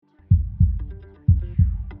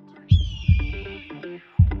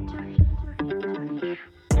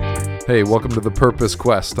Hey, welcome to the Purpose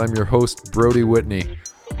Quest. I'm your host, Brody Whitney,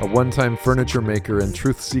 a one-time furniture maker and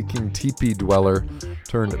truth-seeking teepee dweller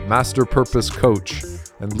turned master purpose coach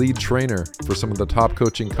and lead trainer for some of the top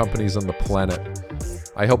coaching companies on the planet.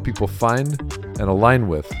 I help people find and align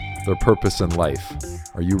with their purpose in life.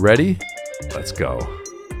 Are you ready? Let's go.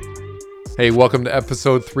 Hey, welcome to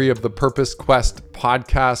episode 3 of the Purpose Quest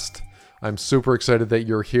podcast. I'm super excited that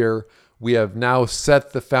you're here. We have now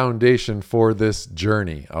set the foundation for this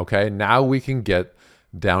journey, okay? Now we can get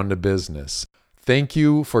down to business. Thank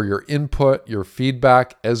you for your input, your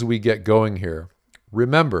feedback as we get going here.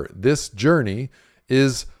 Remember, this journey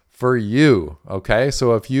is for you, okay?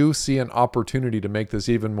 So if you see an opportunity to make this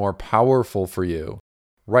even more powerful for you,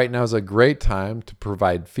 right now is a great time to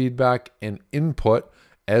provide feedback and input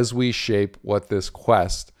as we shape what this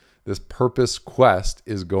quest, this purpose quest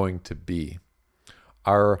is going to be.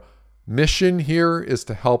 Our mission here is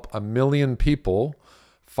to help 1 million people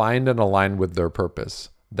find and align with their purpose.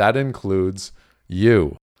 That includes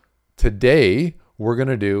you. Today, we're going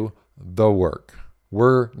to do the work.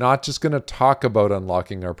 We're not just going to talk about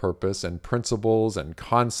unlocking our purpose and principles and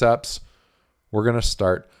concepts. We're going to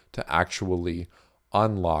start to actually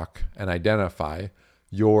unlock and identify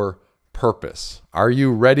your purpose. Are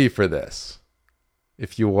you ready for this?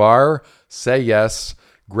 If you are, say yes.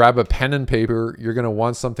 Grab a pen and paper. You're going to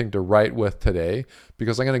want something to write with today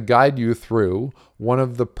because I'm going to guide you through one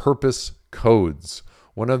of the purpose codes,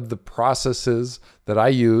 one of the processes that I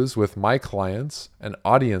use with my clients and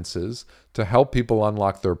audiences to help people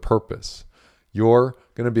unlock their purpose. You're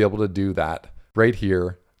going to be able to do that right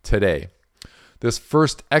here today. This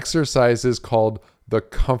first exercise is called the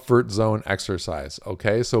comfort zone exercise.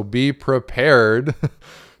 Okay, so be prepared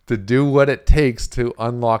to do what it takes to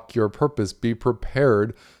unlock your purpose. Be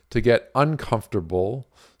prepared to get uncomfortable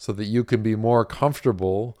so that you can be more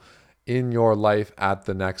comfortable in your life at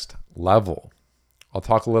the next level. I'll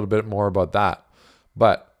talk a little bit more about that.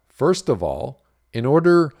 But first of all, in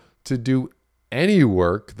order to do any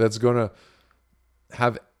work that's going to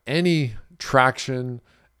have any traction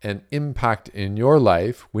and impact in your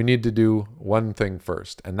life, we need to do one thing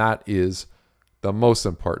first, and that is the most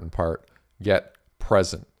important part: get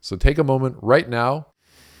present. So take a moment right now.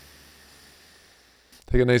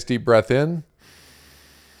 Take a nice deep breath in.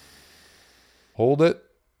 Hold it.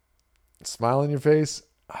 Smile on your face.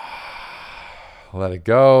 Let it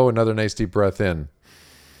go. Another nice deep breath in.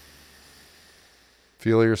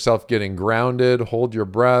 Feel yourself getting grounded. Hold your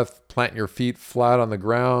breath. Plant your feet flat on the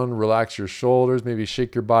ground. Relax your shoulders. Maybe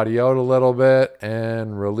shake your body out a little bit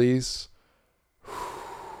and release.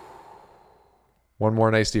 One more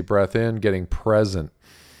nice deep breath in, getting present.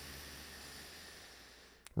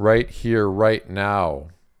 Right here, right now.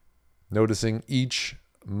 Noticing each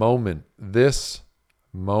moment. This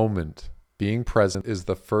moment, being present, is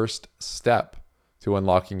the first step to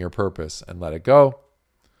unlocking your purpose. And let it go.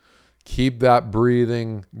 Keep that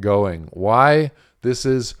breathing going. Why? This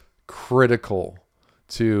is critical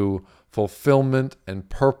to fulfillment and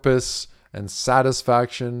purpose and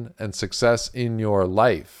satisfaction and success in your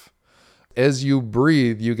life. As you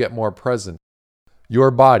breathe, you get more present.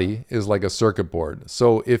 Your body is like a circuit board.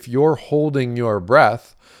 So if you're holding your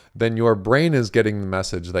breath, then your brain is getting the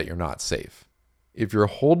message that you're not safe. If you're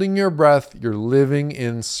holding your breath, you're living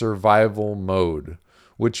in survival mode,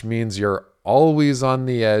 which means you're always on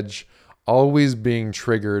the edge, always being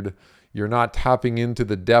triggered. You're not tapping into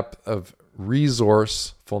the depth of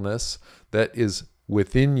resourcefulness that is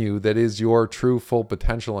within you, that is your true full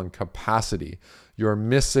potential and capacity. You're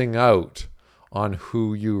missing out on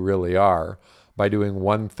who you really are by doing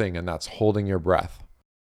one thing, and that's holding your breath.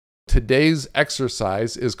 Today's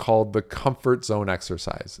exercise is called the comfort zone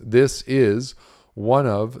exercise. This is one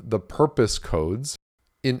of the purpose codes.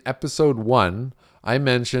 In episode 1, I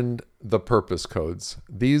mentioned the purpose codes.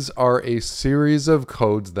 These are a series of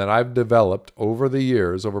codes that I've developed over the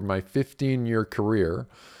years, over my 15-year career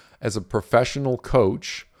as a professional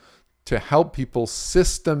coach, to help people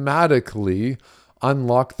systematically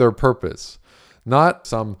unlock their purpose. Not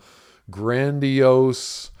some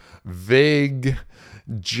grandiose, vague,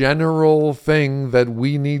 general thing that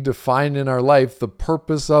we need to find in our life, the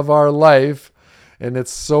purpose of our life, and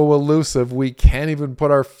it's so elusive we can't even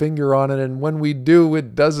put our finger on it, and when we do,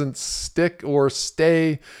 it doesn't stick or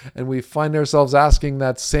stay, and we find ourselves asking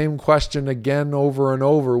that same question again over and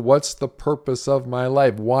over. What's the purpose of my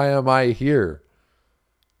life? Why am I here?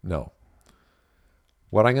 No.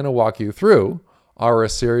 What I'm going to walk you through are a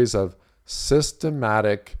series of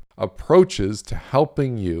systematic approaches to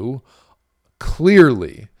helping you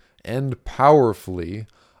clearly and powerfully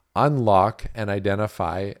unlock and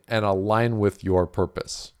identify and align with your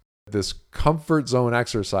purpose. This comfort zone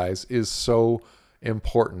exercise is so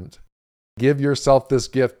important. Give yourself this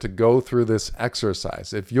gift to go through this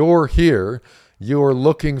exercise. If you're here, you're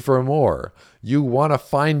looking for more. You want to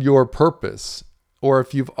find your purpose. Or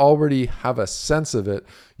if you've already have a sense of it,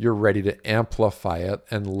 you're ready to amplify it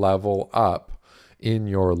and level up in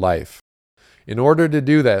your life. In order to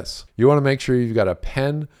do this, you want to make sure you've got a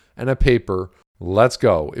pen and a paper. Let's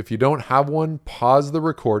go. If you don't have one, pause the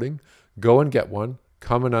recording, go and get one,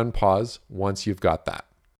 come and unpause once you've got that.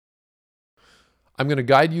 I'm going to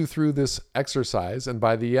guide you through this exercise, and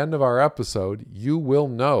by the end of our episode, you will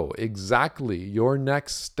know exactly your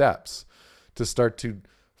next steps to start to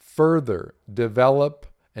further develop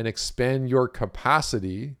and expand your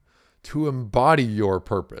capacity to embody your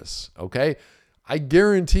purpose, okay? I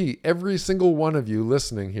guarantee every single one of you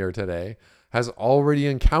listening here today has already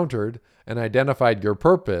encountered and identified your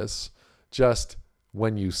purpose. Just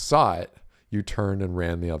when you saw it, you turned and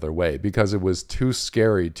ran the other way because it was too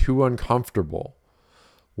scary, too uncomfortable.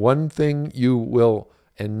 One thing you will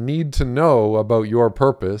and need to know about your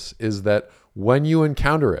purpose is that when you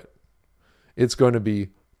encounter it, it's going to be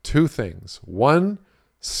two things. One,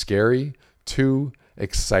 scary. Two,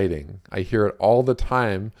 exciting. I hear it all the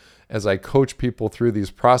time as I coach people through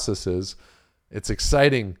these processes. It's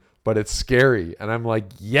exciting, but it's scary. And I'm like,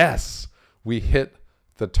 yes, we hit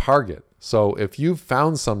the target. So if you've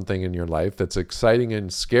found something in your life that's exciting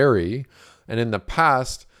and scary, and in the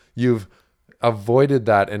past you've avoided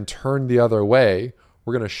that and turned the other way,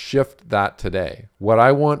 we're going to shift that today. What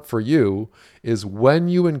I want for you is when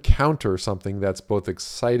you encounter something that's both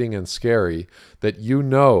exciting and scary, that you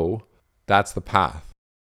know that's the path.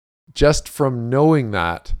 Just from knowing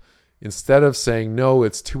that, instead of saying, no,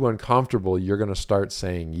 it's too uncomfortable, you're going to start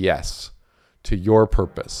saying yes to your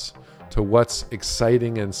purpose, to what's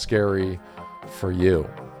exciting and scary for you.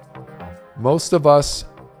 Most of us,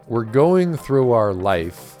 we're going through our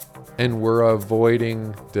life and we're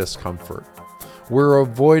avoiding discomfort. We're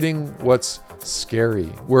avoiding what's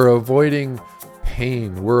scary. We're avoiding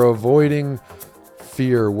pain. We're avoiding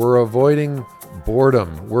fear. We're avoiding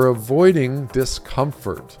boredom. We're avoiding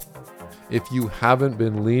discomfort. If you haven't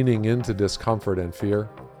been leaning into discomfort and fear,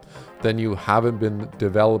 then you haven't been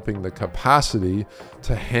developing the capacity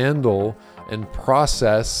to handle and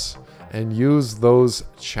process and use those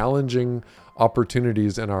challenging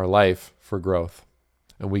opportunities in our life for growth.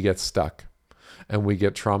 And we get stuck, and we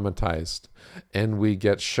get traumatized, and we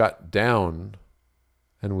get shut down,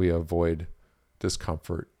 and we avoid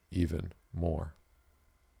discomfort even more.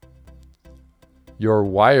 You're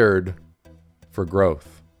wired for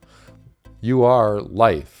growth. You are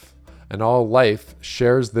life, and all life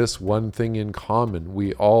shares this one thing in common.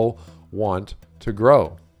 We all want to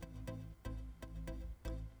grow.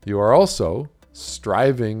 You are also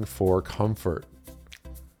striving for comfort.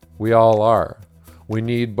 We all are. We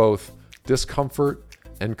need both discomfort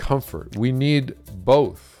and comfort. We need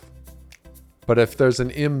both. But if there's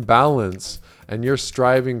an imbalance and you're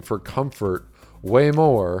striving for comfort way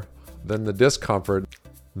more than the discomfort,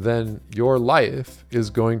 then your life is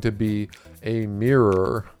going to be a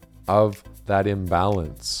mirror of that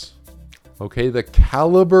imbalance. Okay, the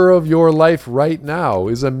caliber of your life right now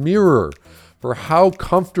is a mirror for how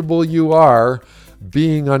comfortable you are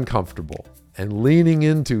being uncomfortable and leaning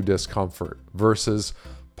into discomfort versus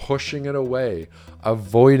pushing it away,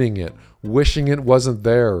 avoiding it, wishing it wasn't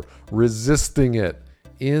there, resisting it.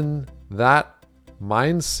 In that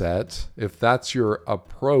mindset, if that's your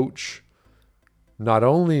approach, not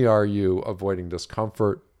only are you avoiding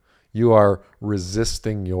discomfort, you are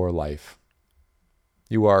resisting your life.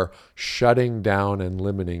 You are shutting down and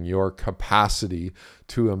limiting your capacity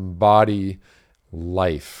to embody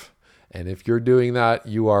life. And if you're doing that,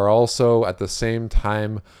 you are also at the same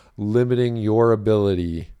time limiting your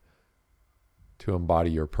ability to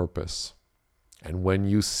embody your purpose. And when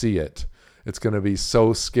you see it, it's going to be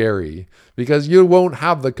so scary because you won't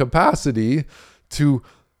have the capacity to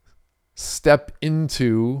step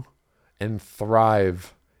into and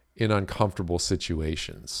thrive in uncomfortable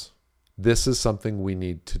situations. This is something we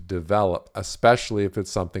need to develop, especially if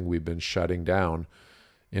it's something we've been shutting down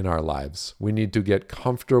in our lives. We need to get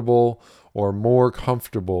comfortable or more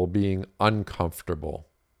comfortable being uncomfortable.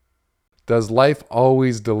 Does life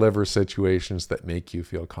always deliver situations that make you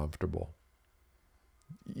feel comfortable?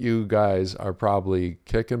 You guys are probably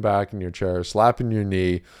kicking back in your chair, slapping your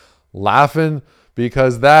knee, laughing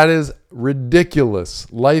because that is ridiculous.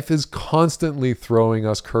 Life is constantly throwing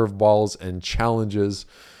us curveballs and challenges,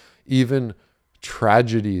 even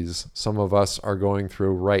tragedies some of us are going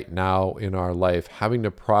through right now in our life, having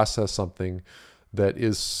to process something that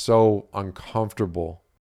is so uncomfortable.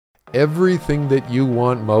 Everything that you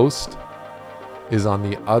want most is on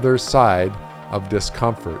the other side of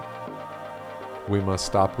discomfort. We must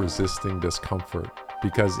stop resisting discomfort,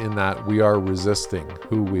 because in that we are resisting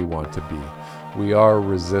who we want to be. We are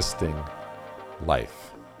resisting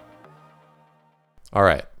life. All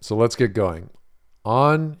right, so let's get going.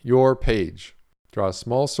 On your page, draw a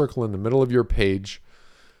small circle in the middle of your page,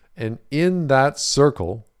 and in that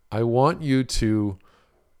circle, I want you to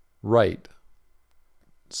write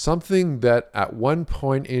something that at one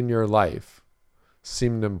point in your life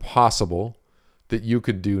seemed impossible that you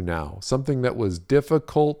could do now. Something that was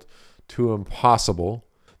difficult to impossible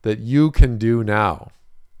that you can do now.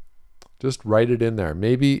 Just write it in there.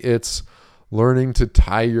 Maybe it's learning to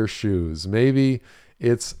tie your shoes. Maybe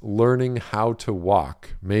it's learning how to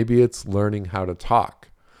walk. Maybe it's learning how to talk.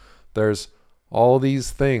 There's all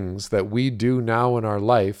these things that we do now in our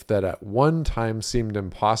life that at one time seemed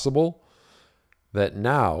impossible, that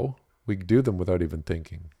now we do them without even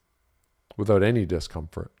thinking, without any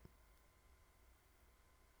discomfort.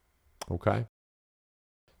 Okay?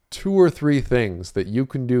 2 or 3 things that you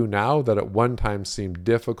can do now that at one time seemed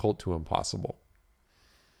difficult to impossible.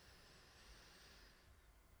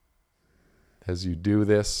 As you do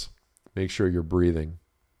this, make sure you're breathing.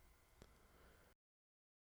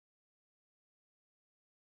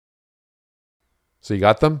 So you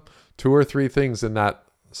got them? 2 or 3 things in that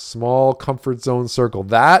small comfort zone circle.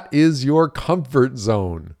 That is your comfort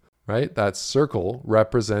zone, right? That circle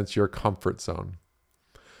represents your comfort zone.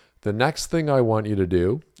 The next thing I want you to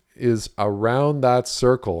do is around that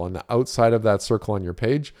circle, on the outside of that circle on your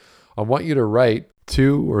page, I want you to write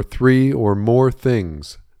 2 or 3 or more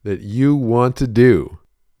things that you want to do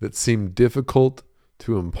that seem difficult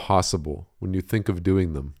to impossible when you think of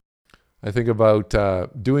doing them. I think about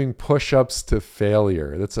doing push-ups to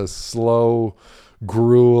failure. That's a slow,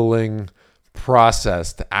 grueling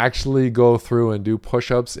process to actually go through and do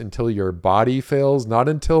push-ups until your body fails, not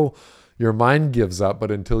until your mind gives up,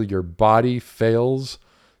 but until your body fails.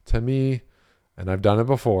 To me, and I've done it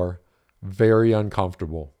before, very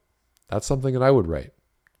uncomfortable. That's something that I would write.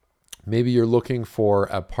 Maybe you're looking for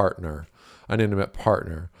a partner, an intimate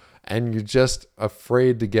partner, and you're just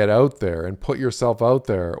afraid to get out there and put yourself out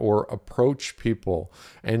there or approach people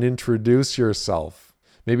and introduce yourself.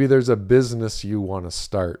 Maybe there's a business you want to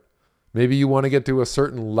start. Maybe you want to get to a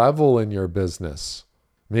certain level in your business.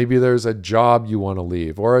 Maybe there's a job you want to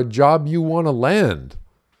leave or a job you want to land.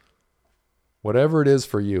 Whatever it is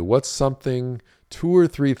for you, what's something, 2 or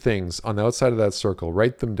 3 things on the outside of that circle,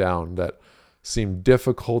 write them down that seem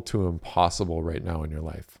difficult to impossible right now in your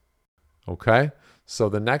life. Okay? So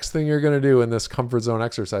the next thing you're going to do in this comfort zone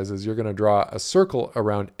exercise is you're going to draw a circle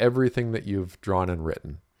around everything that you've drawn and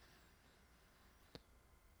written.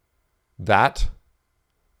 That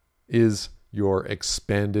is your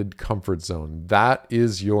expanded comfort zone. That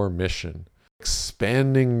is your mission.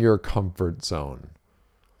 Expanding your comfort zone.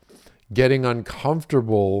 Getting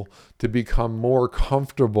uncomfortable to become more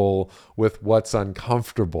comfortable with what's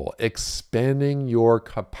uncomfortable. Expanding your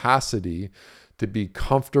capacity to be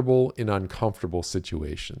comfortable in uncomfortable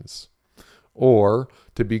situations. Or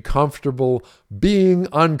to be comfortable being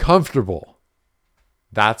uncomfortable.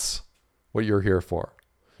 That's what you're here for.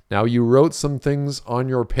 Now, you wrote some things on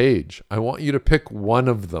your page. I want you to pick one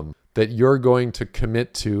of them that you're going to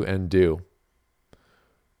commit to and do.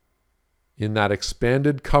 In that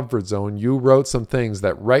expanded comfort zone, you wrote some things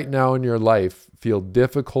that right now in your life feel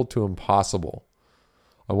difficult to impossible.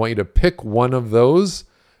 I want you to pick one of those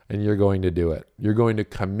and you're going to do it. You're going to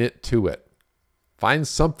commit to it. Find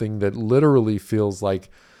something that literally feels like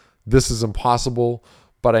this is impossible,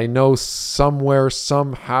 but I know somewhere,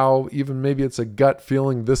 somehow, even maybe it's a gut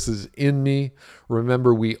feeling, this is in me.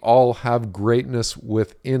 Remember, we all have greatness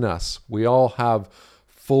within us. We all have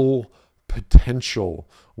full potential.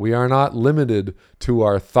 We are not limited to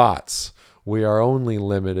our thoughts. We are only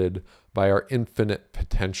limited by our infinite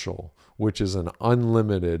potential, which is an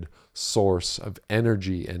unlimited source of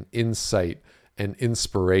energy and insight and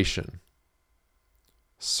inspiration.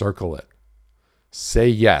 Circle it. Say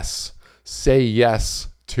yes. Say yes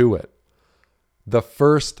to it. The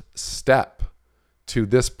first step to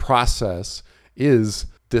this process is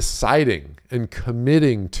deciding and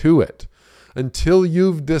committing to it. Until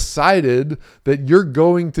you've decided that you're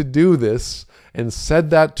going to do this and said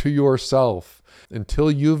that to yourself,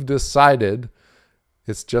 until you've decided,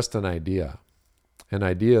 it's just an idea. And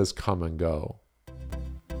ideas come and go.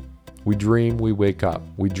 We dream, we wake up.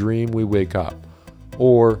 We dream, we wake up.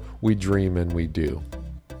 Or we dream and we do.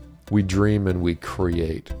 We dream and we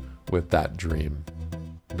create with that dream.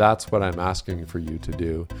 That's what I'm asking for you to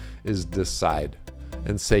do, is decide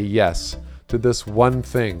and say yes to this one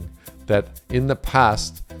thing that in the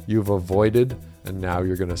past you've avoided and now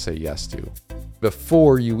you're going to say yes to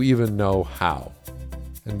before you even know how.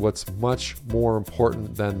 And what's much more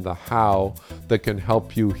important than the how that can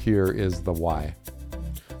help you here is the why.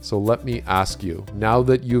 So let me ask you, now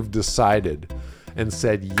that you've decided and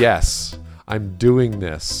said, yes, I'm doing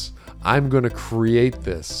this, I'm going to create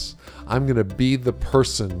this, I'm going to be the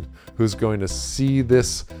person who's going to see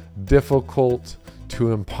this difficult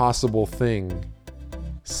to impossible thing,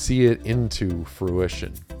 see it into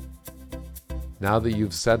fruition. Now that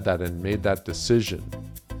you've said that and made that decision,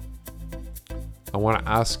 I want to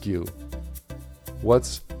ask you,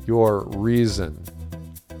 what's your reason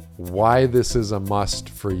why this is a must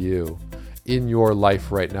for you in your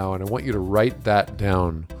life right now? And I want you to write that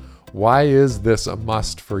down. Why is this a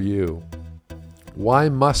must for you? Why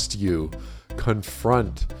must you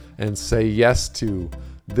confront and say yes to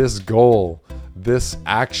this goal, this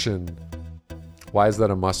action? Why is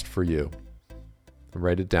that a must for you? And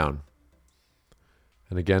write it down.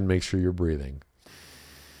 And again, make sure you're breathing.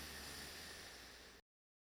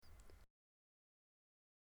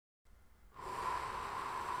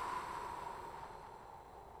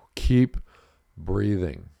 Keep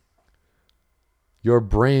breathing. Your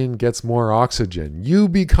brain gets more oxygen. You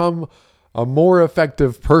become a more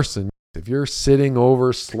effective person. If you're sitting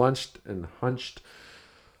over, slunched and hunched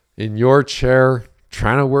in your chair,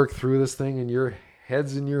 trying to work through this thing and your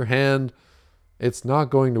head's in your hand, it's not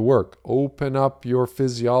going to work. Open up your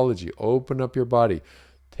physiology. Open up your body.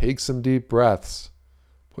 Take some deep breaths.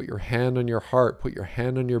 Put your hand on your heart. Put your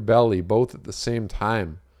hand on your belly, both at the same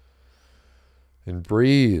time. And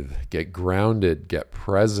breathe, get grounded, get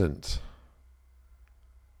present.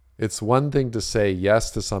 It's one thing to say yes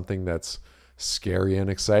to something that's scary and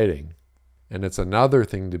exciting. And it's another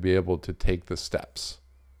thing to be able to take the steps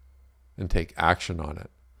and take action on it.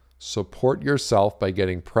 Support yourself by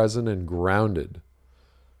getting present and grounded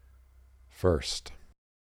first.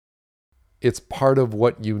 It's part of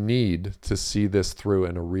what you need to see this through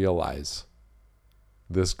and realize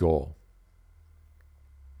this goal.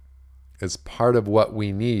 It's part of what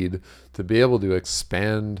we need to be able to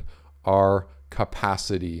expand our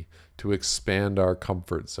capacity, to expand our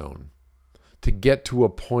comfort zone, to get to a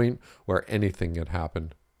point where anything can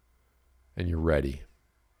happen and you're ready.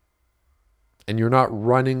 And you're not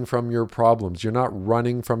running from your problems. You're not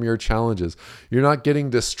running from your challenges. You're not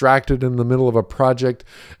getting distracted in the middle of a project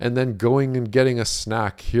and then going and getting a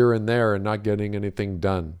snack here and there and not getting anything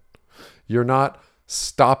done. You're not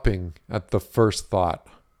stopping at the first thought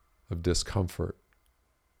of discomfort.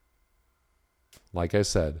 Like I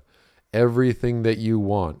said, everything that you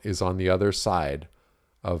want is on the other side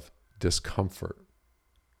of discomfort.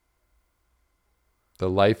 The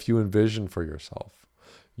life you envision for yourself,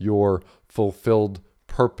 your fulfilled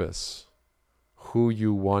purpose, who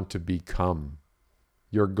you want to become,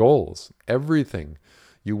 your goals, everything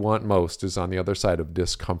you want most is on the other side of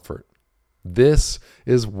discomfort. This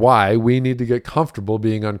is why we need to get comfortable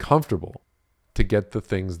being uncomfortable, to get the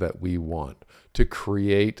things that we want, to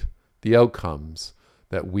create the outcomes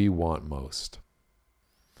that we want most.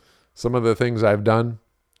 Some of the things I've done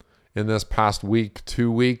in this past week, 2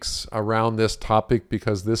 weeks around this topic,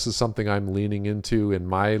 because this is something I'm leaning into in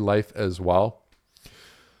my life as well.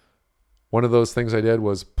 One of those things I did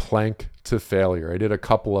was plank to failure. I did a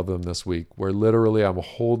couple of them this week where literally I'm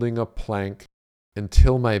holding a plank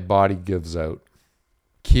until my body gives out,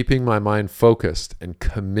 keeping my mind focused and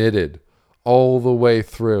committed all the way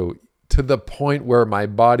through to the point where my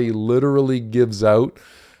body literally gives out,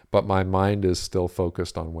 but my mind is still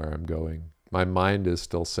focused on where I'm going. My mind is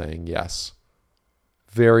still saying yes.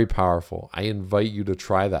 Very powerful. I invite you to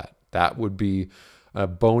try that. That would be a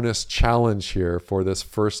bonus challenge here for this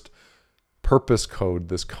first purpose code,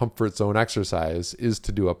 this comfort zone exercise, is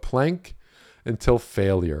to do a plank until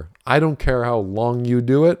failure. I don't care how long you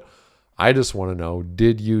do it. I just want to know,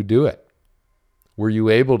 did you do it? Were you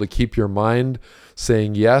able to keep your mind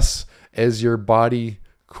saying yes as your body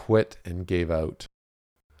quit and gave out?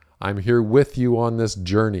 I'm here with you on this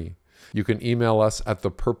journey. You can email us at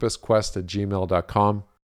thepurposequest@gmail.com.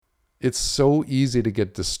 It's so easy to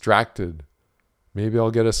get distracted. Maybe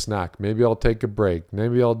I'll get a snack. Maybe I'll take a break.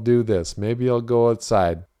 Maybe I'll do this. Maybe I'll go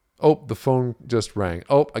outside. Oh, the phone just rang.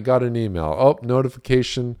 Oh, I got an email. Oh,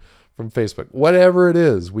 notification from Facebook. Whatever it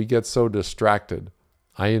is, we get so distracted.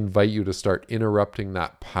 I invite you to start interrupting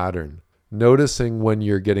that pattern, noticing when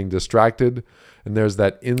you're getting distracted and there's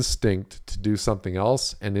that instinct to do something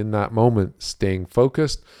else, and in that moment, staying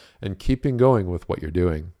focused and keeping going with what you're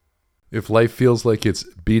doing. If life feels like it's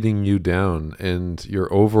beating you down and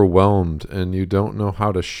you're overwhelmed and you don't know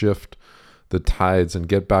how to shift the tides and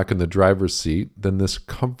get back in the driver's seat, then this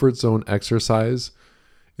comfort zone exercise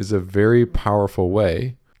is a very powerful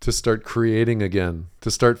way to start creating again, to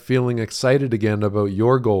start feeling excited again about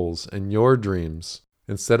your goals and your dreams,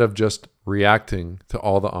 instead of just reacting to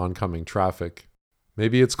all the oncoming traffic.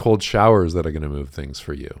 Maybe it's cold showers that are going to move things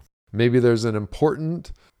for you. Maybe there's an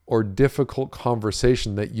important or difficult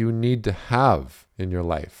conversation that you need to have in your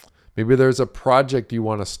life. Maybe there's a project you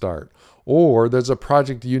want to start, or there's a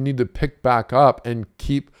project you need to pick back up and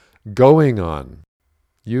keep going on.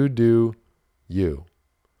 You do you.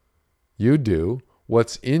 You do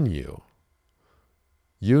what's in you.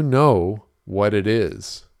 You know what it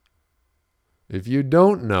is. If you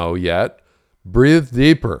don't know yet, breathe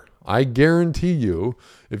deeper. I guarantee you,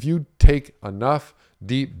 if you take enough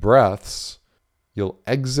deep breaths, you'll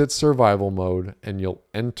exit survival mode and you'll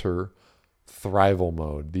enter thrival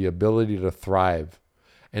mode, the ability to thrive.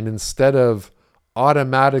 And instead of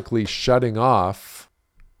automatically shutting off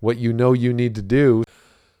what you know you need to do,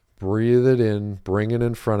 breathe it in, bring it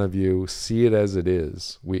in front of you, see it as it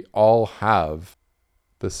is. We all have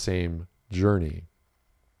the same journey.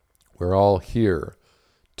 We're all here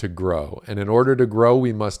to grow. And in order to grow,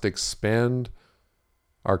 we must expand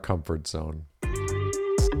our comfort zone.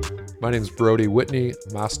 My name's Brody Whitney,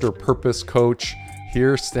 Master Purpose Coach,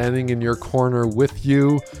 here standing in your corner with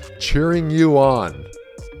you, cheering you on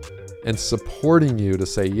and supporting you to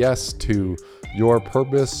say yes to your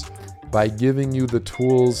purpose by giving you the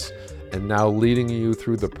tools and now leading you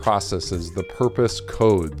through the processes, the purpose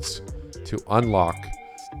codes to unlock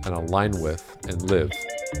and align with and live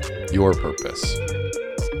your purpose.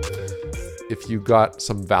 If you got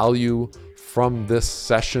some value from this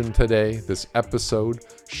session today, this episode,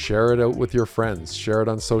 share it out with your friends, share it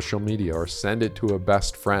on social media, or send it to a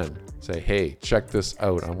best friend. Say, hey, check this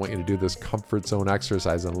out. I want you to do this comfort zone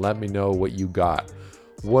exercise and let me know what you got.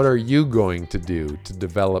 What are you going to do to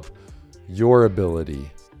develop your ability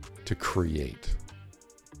to create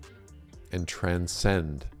and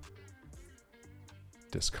transcend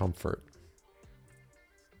discomfort?